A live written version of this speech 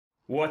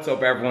What's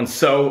up everyone?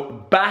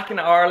 So back in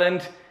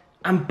Ireland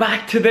and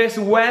back to this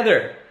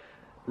weather.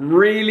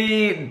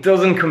 Really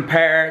doesn't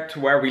compare to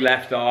where we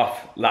left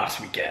off last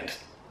weekend.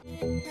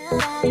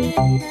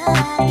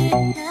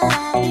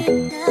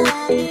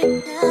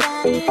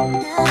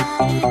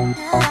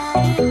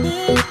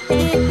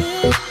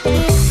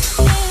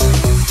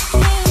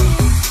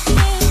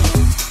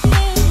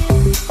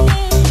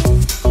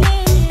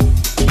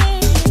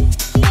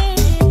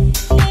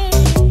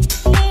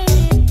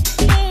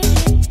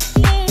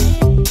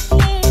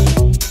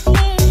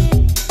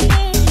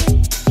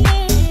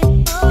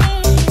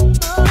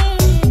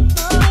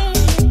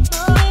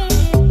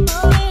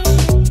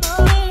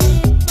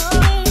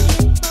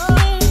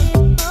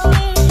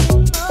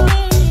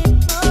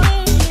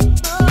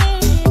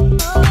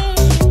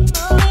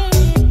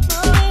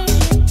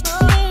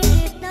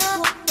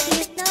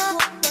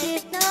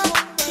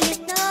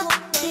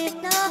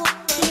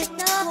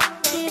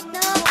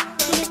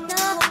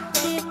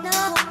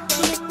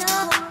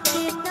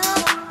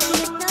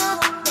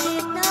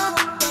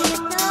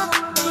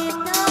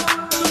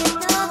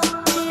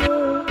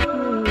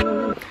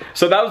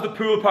 So that was the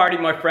pool party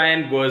my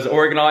friend was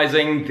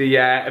organising. The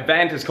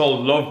event is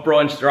called Love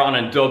Brunch. They're on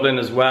in Dublin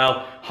as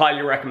well.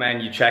 Highly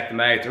recommend you check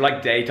them out. They're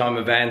like daytime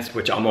events,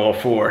 which I'm all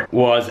for.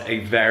 Was a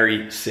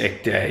very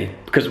sick day.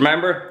 Because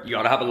remember, you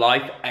gotta have a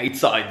life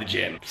outside the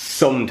gym.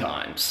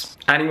 Sometimes.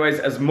 Anyways,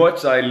 as much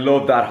as I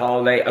love that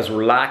holiday, as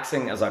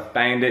relaxing as I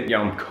found it, you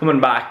know, I'm coming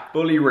back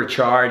fully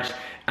recharged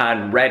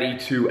and ready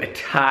to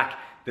attack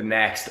the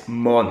next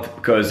month.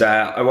 Because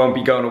I won't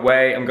be going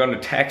away. I'm going to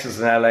Texas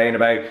and LA in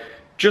about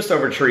just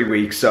over 3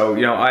 weeks. So,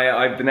 you know,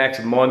 I have the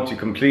next month to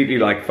completely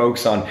like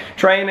focus on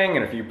training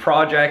and a few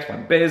projects, my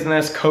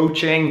business,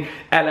 coaching,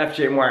 LF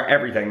gymwear,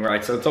 everything,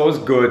 right? So it's always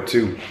good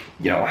to,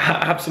 you know,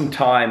 have some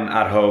time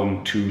at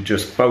home to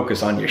just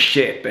focus on your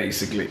shit,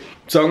 basically.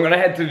 So I'm gonna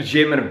head to the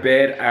gym in a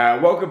bit.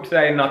 Woke up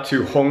today not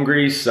too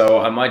hungry, so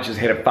I might just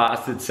hit a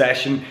fasted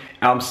session.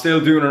 I'm still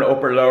doing an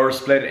upper lower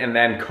split, and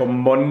then come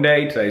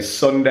Monday, today's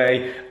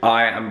Sunday,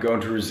 I am going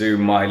to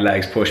resume my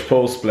legs push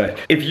pull split.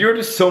 If you were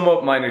to sum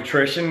up my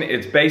nutrition,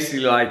 it's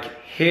basically like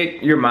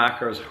hit your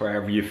macros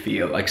wherever you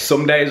feel. Like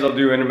some days I'll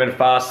do intermittent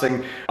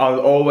fasting. I'll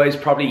always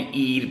probably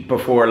eat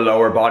before a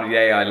lower body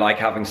day. I like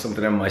having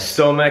something in my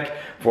stomach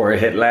before I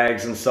hit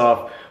legs and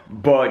stuff.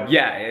 But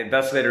yeah,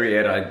 that's literally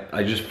it.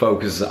 I just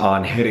focus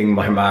on hitting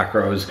my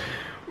macros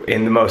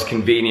in the most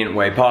convenient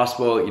way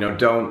possible. You know,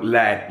 don't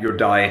let your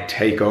diet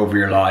take over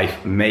your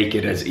life. Make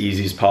it as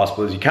easy as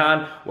possible as you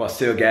can while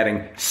still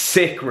getting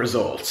sick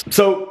results.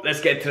 So let's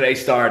get today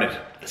started.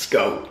 Let's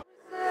go.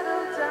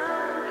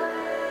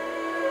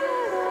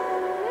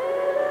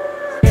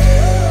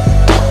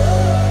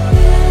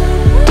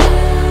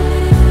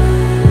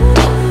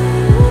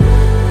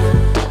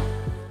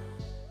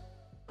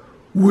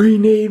 We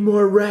need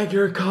more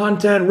regular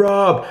content,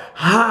 Rob.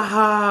 Ha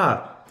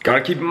ha.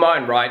 Gotta keep in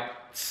mind, right?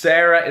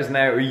 Sarah is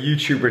now a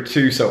YouTuber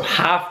too, so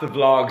half the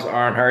vlogs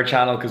are on her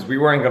channel because we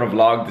weren't gonna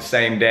vlog the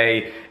same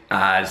day,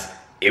 as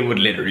it would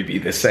literally be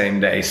the same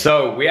day.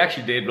 So we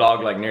actually did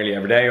vlog like nearly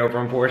every day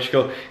over in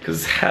Portugal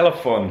because it's hella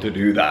fun to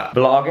do that.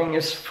 Vlogging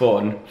is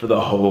fun for the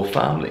whole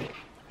family.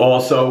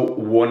 Also,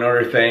 one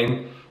other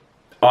thing,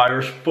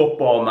 Irish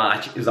football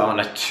match is on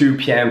at 2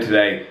 p.m.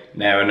 today.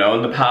 Now, I know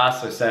in the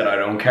past I said I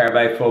don't care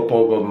about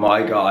football, but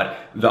my God,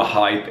 the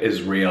hype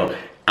is real.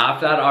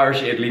 After that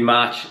Irish-Italy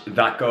match,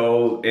 that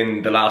goal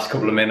in the last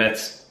couple of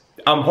minutes,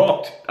 I'm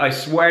hooked. I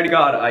swear to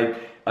God,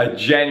 I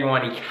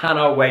genuinely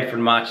cannot wait for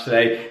the match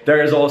today.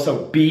 There is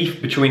also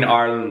beef between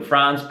Ireland and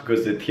France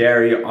because the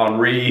Thierry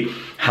Henry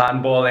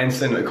handball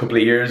incident a couple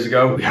of years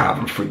ago. We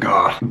haven't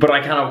forgot. But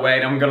I cannot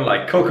wait. I'm gonna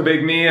like cook a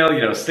big meal,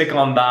 you know, stick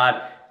on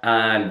that.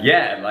 And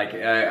yeah, like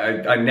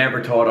I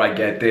never thought I'd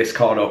get this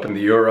caught up in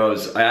the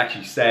Euros. I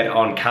actually said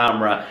on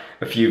camera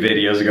a few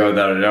videos ago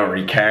that I don't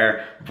really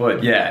care,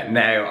 but yeah,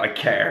 now I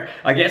care.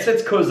 I guess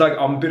it's cause like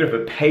I'm a bit of a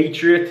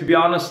patriot, to be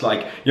honest.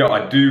 Like, you know,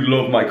 I do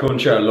love my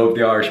country, I love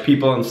the Irish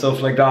people and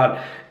stuff like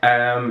that.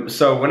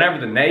 So whenever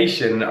the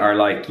nation are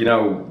like, you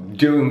know,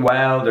 doing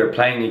well, they're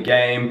playing a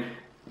game,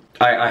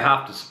 I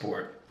have to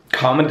support.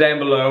 Comment down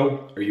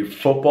below, are you a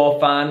football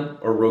fan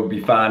or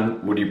rugby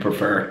fan? What do you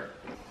prefer?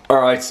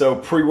 Alright, so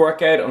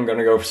pre-workout, I'm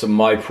gonna go for some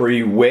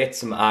MyPre with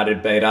some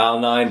added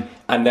beta-alanine,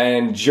 and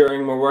then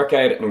during my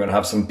workout, I'm gonna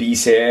have some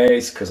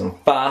BCAAs because I'm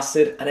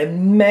fasted, and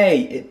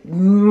it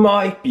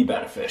might be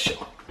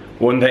beneficial.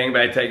 One thing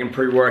about taking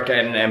pre-workout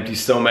in an empty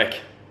stomach,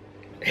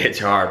 it hits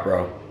you hard,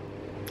 bro.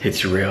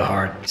 Hits you real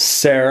hard.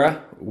 Sarah,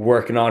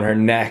 working on her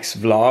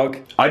next vlog.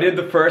 I did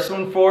the first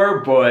one for her,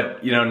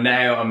 but you know,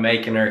 now I'm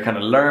making her kind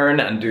of learn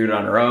and do it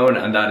on her own,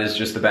 and that is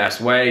just the best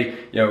way.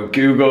 You know,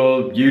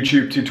 Google,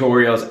 YouTube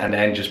tutorials, and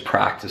then just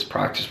practice,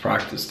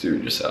 do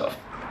it yourself.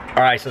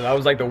 Alright, so that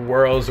was like the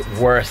world's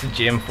worst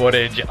gym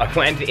footage. I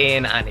went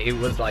in and it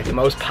was like the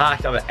most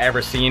packed I've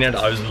ever seen it.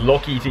 I was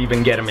lucky to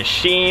even get a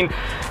machine.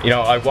 You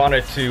know, I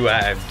wanted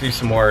to do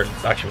some more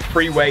actual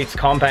free weights,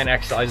 compound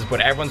exercises,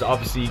 but everyone's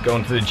obviously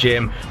going to the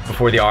gym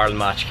before the Ireland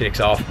match kicks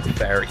off,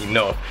 fair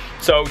enough.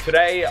 So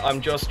today I'm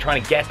just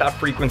trying to get that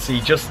frequency,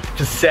 just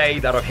to say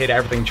that I've hit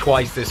everything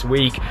twice this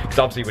week, because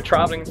obviously with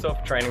traveling and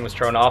stuff, training was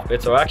thrown off a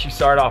bit. So I actually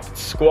started off with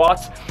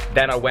squats,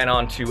 then I went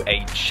on to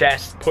a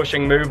chest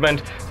pushing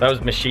movement. So that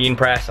was machine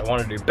press. I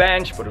wanted to do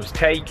bench, but it was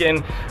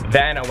taken.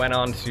 Then I went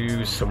on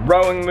to some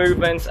rowing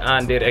movements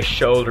and did a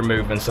shoulder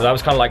movement. So that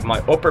was kind of like my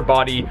upper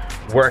body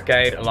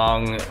workout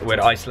along with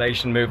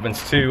isolation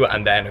movements too.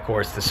 And then of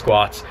course the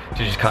squats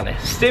to just kind of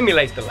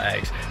stimulate the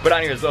legs. But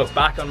anyways, look,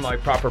 back on my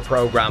proper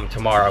program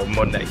tomorrow,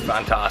 Monday.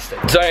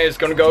 Fantastic. So anyways,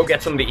 gonna go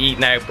get something to eat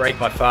now, break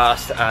my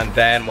fast, and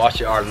then watch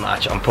the Ireland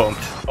match. I'm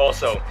pumped.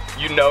 Also,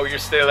 you know you're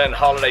still in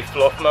holiday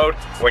fluff mode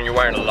when you're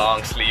wearing a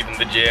long sleeve in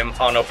the gym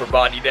on upper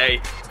body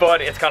day,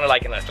 but it's kind of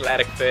like an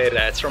athletic fit.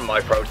 It's from My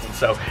Protein,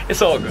 so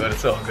it's all good,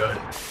 it's all good.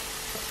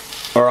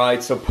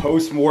 Alright, so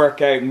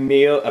post-workout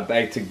meal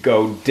about to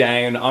go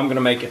down. I'm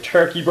gonna make a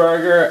turkey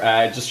burger,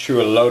 just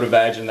threw a load of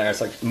veg in there. It's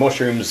like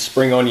mushrooms,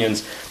 spring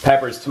onions,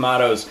 peppers,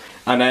 tomatoes,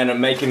 and then I'm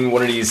making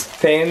one of these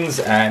thins,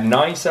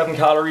 97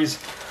 calories,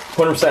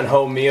 100%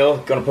 whole meal.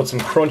 Gonna put some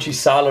crunchy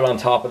salad on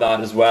top of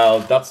that as well.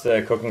 That's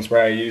the cooking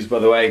spray I use, by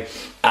the way.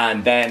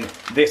 And then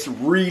this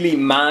really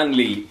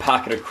manly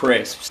packet of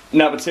crisps.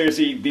 No, but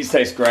seriously, these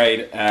taste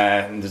great,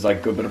 and there's like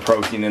a good bit of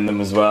protein in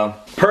them as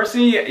well.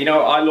 Personally, you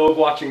know, I love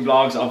watching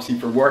vlogs, obviously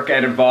for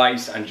workout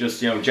advice and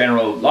just, you know,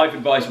 general life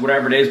advice,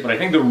 whatever it is, but I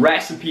think the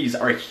recipes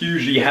are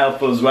hugely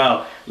helpful as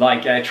well.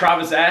 Like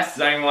Travis S,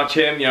 does anyone watch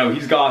him? You know,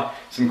 he's got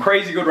some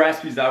crazy good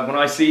recipes that when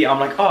I see, I'm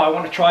like, oh, I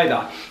want to try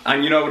that.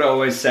 And you know what I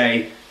always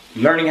say,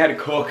 learning how to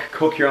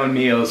cook your own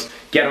meals,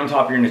 get on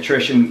top of your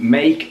nutrition,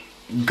 make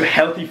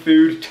healthy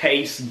food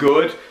taste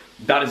good.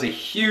 That is a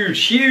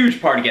huge,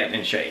 huge part of getting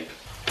in shape.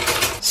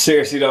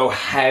 Seriously though,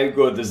 how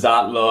good does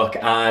that look?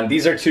 And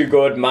these are two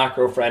good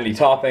macro-friendly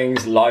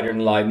toppings, lighter than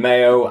light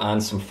mayo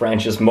and some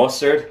French's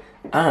mustard.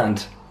 And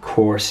of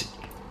course,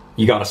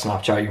 you gotta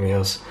Snapchat your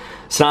meals.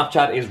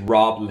 Snapchat is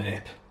Rob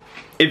Lip.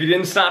 If you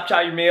didn't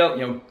Snapchat your meal,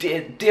 you know,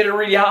 did it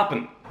really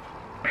happen?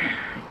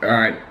 All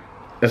right,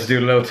 let's do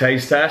a little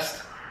taste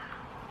test.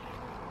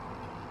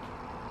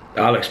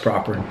 That looks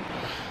proper.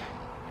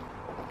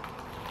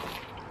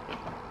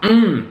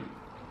 Mmm,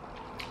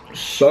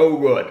 so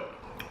good.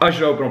 I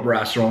should open up a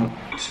restaurant.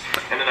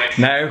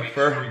 Now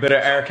for a bit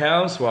of air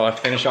cows while I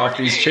finish off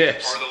these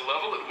chips.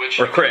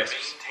 Or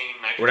crisps.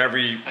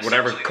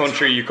 Whatever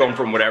country you come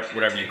from,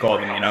 whatever you call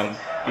them, you know.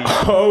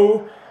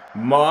 Oh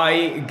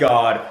my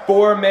God,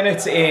 4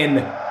 minutes in,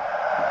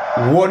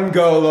 1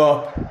 goal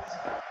up.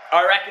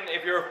 I reckon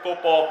if you're a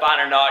football fan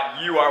or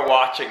not, you are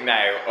watching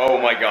now.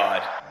 Oh my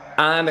God.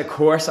 And of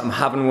course, I'm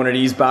having one of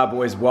these bad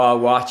boys while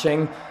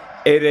watching.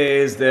 It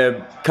is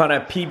the kind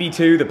of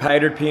PB2, the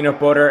powdered peanut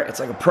butter.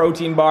 It's like a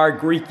protein bar,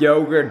 Greek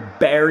yogurt,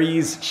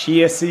 berries,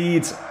 chia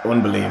seeds.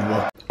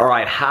 Unbelievable. All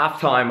right,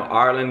 halftime,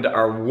 Ireland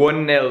are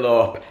 1-0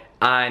 up.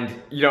 And,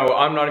 you know,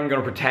 I'm not even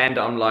gonna pretend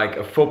I'm like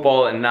a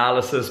football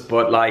analysis,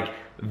 but like,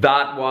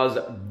 that was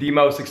the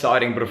most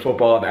exciting bit of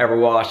football I've ever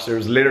watched. There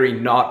was literally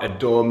not a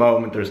dull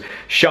moment. There's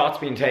shots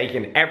being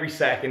taken every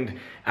second.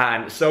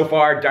 And so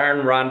far,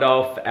 Darren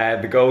Randolph,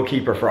 the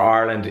goalkeeper for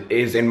Ireland,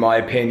 is, in my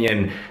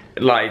opinion,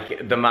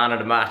 like the man of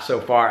the match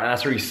so far. And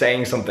that's really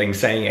saying something,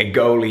 saying a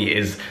goalie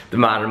is the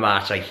man of the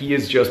match. Like, he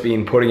has just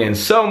been putting in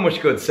so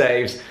much good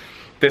saves.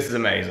 This is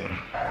amazing.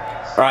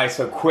 All right,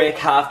 so quick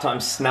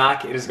halftime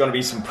snack. It is gonna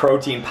be some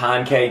protein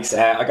pancakes.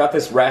 I got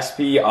this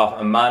recipe off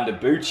Amanda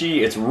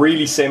Bucci. It's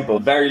really simple,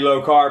 very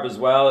low carb as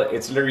well.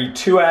 It's literally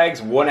 2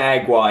 eggs, 1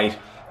 egg white,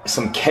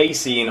 some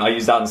casein. I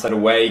use that instead of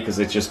whey because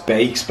it just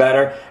bakes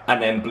better,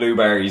 and then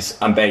blueberries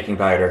and baking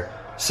powder.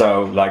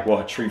 So like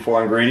what,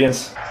 3-4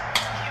 ingredients?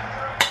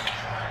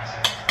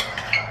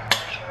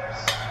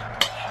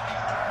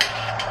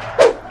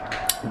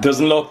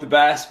 Doesn't look the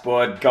best,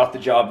 but got the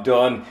job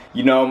done.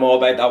 You know I'm all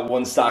about that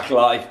one stack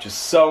life.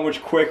 Just so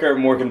much quicker,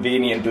 more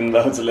convenient than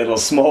loads of little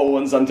small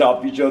ones on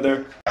top of each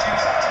other.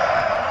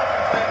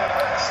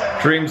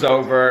 Dreams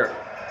over.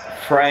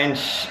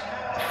 France.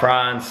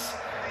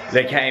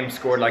 They came,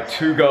 scored like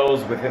 2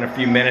 goals within a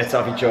few minutes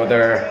of each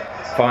other.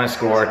 Final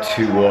score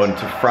 2-1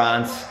 to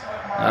France.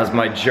 As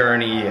my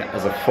journey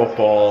as a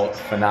football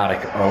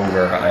fanatic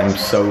over, I'm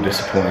so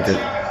disappointed.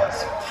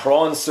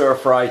 Prawn stir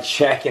fry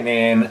checking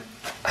in.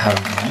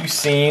 Have you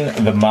seen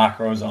the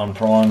macros on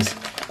prawns?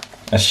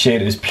 That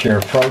shit is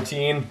pure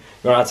protein. I'm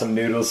gonna add some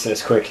noodles to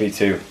this quickly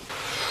too.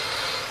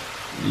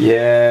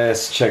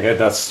 Yes, check out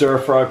that stir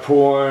fry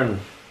porn.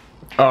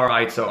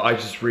 Alright, so I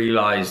just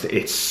realized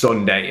it's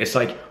Sunday. It's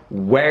like,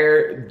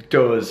 where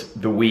does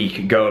the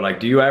week go? Like,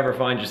 do you ever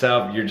find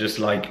yourself, you're just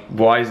like,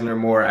 why isn't there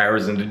more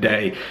hours in the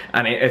day?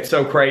 And it's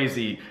so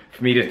crazy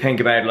for me to think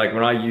about, like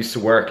when I used to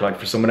work like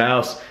for someone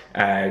else,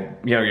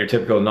 you know, your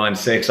typical 9 to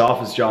 6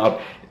 office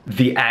job,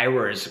 the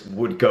hours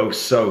would go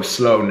so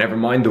slow, never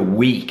mind the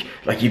week.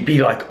 Like, you'd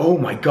be like, oh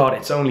my God,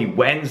 it's only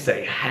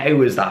Wednesday.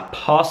 How is that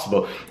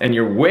possible? And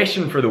you're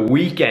wishing for the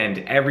weekend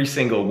every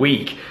single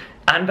week.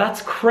 And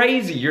that's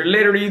crazy. You're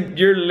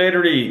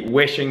literally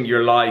wishing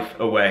your life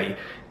away.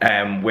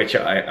 Which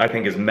I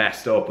think is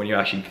messed up when you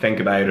actually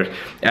think about it.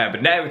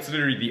 But now it's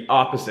literally the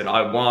opposite.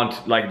 I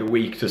want like the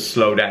week to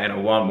slow down. I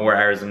want more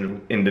hours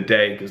in the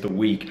day because the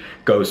week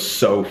goes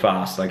so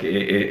fast. Like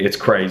it's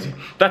crazy.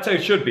 That's how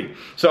it should be.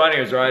 So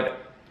anyways, right,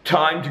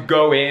 time to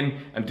go in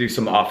and do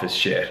some office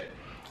shit.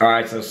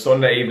 Alright, so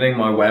Sunday evening,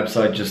 my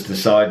website just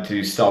decided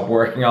to stop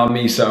working on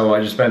me, so I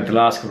just spent the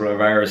last couple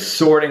of hours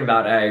sorting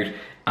that out.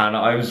 And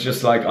I was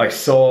just like, I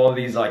saw all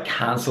these like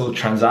cancelled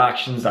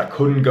transactions that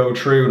couldn't go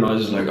through, and I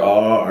was just like,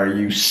 oh, are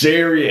you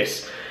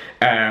serious?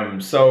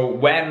 So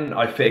when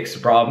I fixed the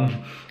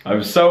problem, I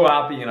was so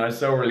happy and I was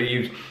so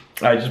relieved.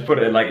 I just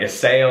put like a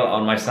sale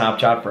on my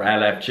Snapchat for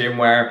LF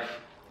Gymwear.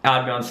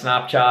 Add me on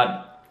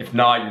Snapchat. If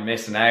not, you're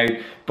missing out.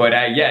 But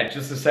yeah,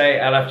 just to say,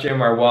 LF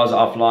Gymwear was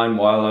offline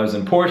while I was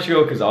in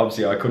Portugal because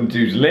obviously I couldn't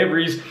do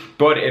deliveries,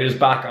 but it is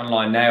back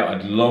online now.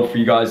 I'd love for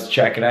you guys to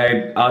check it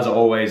out. As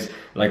always,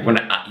 like when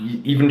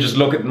even just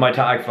look at my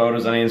tag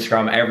photos on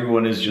Instagram,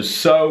 everyone is just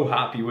so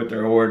happy with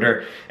their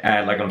order.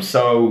 Like I'm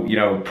so, you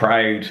know,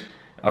 proud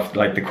of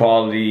like the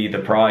quality, the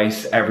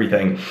price,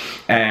 everything.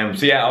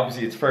 So yeah,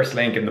 obviously it's first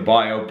link in the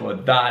bio,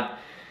 but that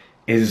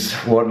is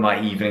what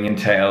my evening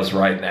entails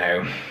right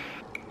now.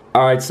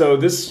 Alright, so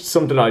this is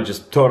something I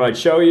just thought I'd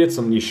show you. It's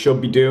something you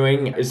should be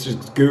doing. It's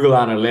just Google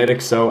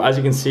Analytics. So as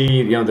you can see,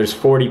 you know, there's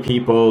 40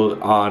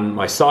 people on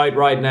my site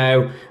right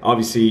now.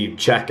 Obviously,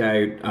 check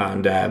out,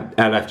 and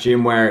LF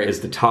Gymwear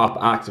is the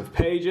top active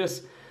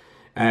pages.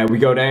 We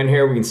go down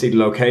here, we can see the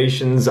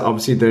locations.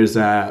 Obviously, there's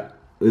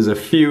a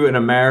few in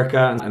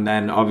America, and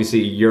then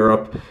obviously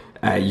Europe.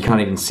 You can't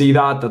even see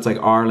that. That's like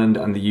Ireland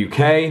and the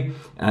UK.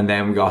 And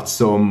then we got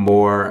some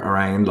more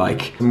around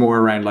like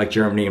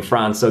Germany and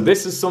France. So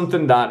this is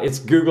something that, it's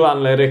Google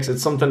Analytics.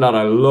 It's something that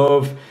I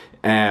love.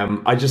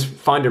 I just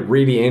find it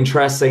really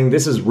interesting.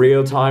 This is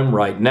real time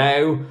right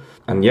now.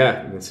 And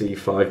yeah, you can see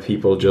 5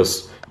 people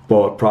just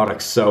bought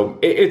products. So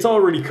it's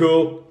all really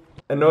cool.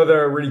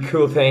 Another really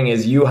cool thing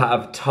is you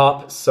have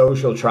top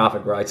social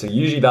traffic, right? So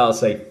usually that'll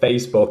say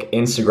Facebook,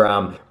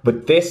 Instagram,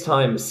 but this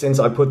time, since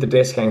I put the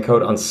discount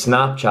code on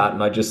Snapchat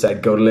and I just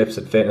said go to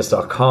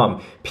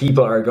lipsettfitness.com,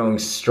 people are going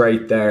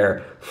straight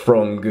there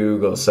from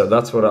Google. So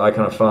that's what I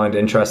kind of find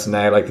interesting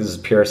now. Like, this is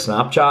pure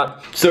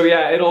Snapchat. So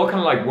yeah, it all kind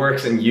of like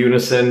works in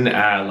unison.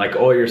 Like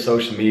all your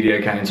social media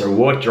accounts are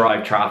what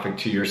drive traffic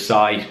to your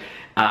site,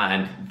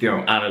 and you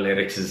know,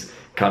 analytics is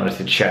kind of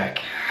to check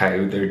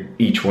how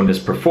each one is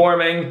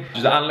performing.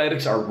 The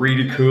analytics are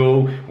really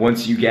cool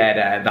once you get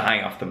the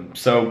hang of them.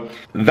 So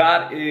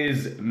that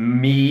is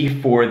me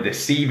for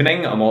this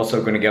evening. I'm also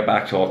going to get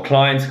back to all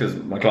clients because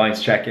my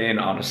clients check in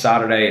on a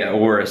Saturday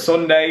or a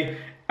Sunday.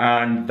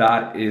 And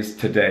that is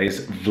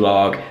today's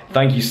vlog.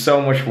 Thank you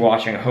so much for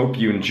watching. I hope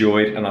you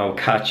enjoyed, and I will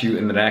catch you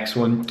in the next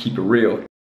one. Keep it real.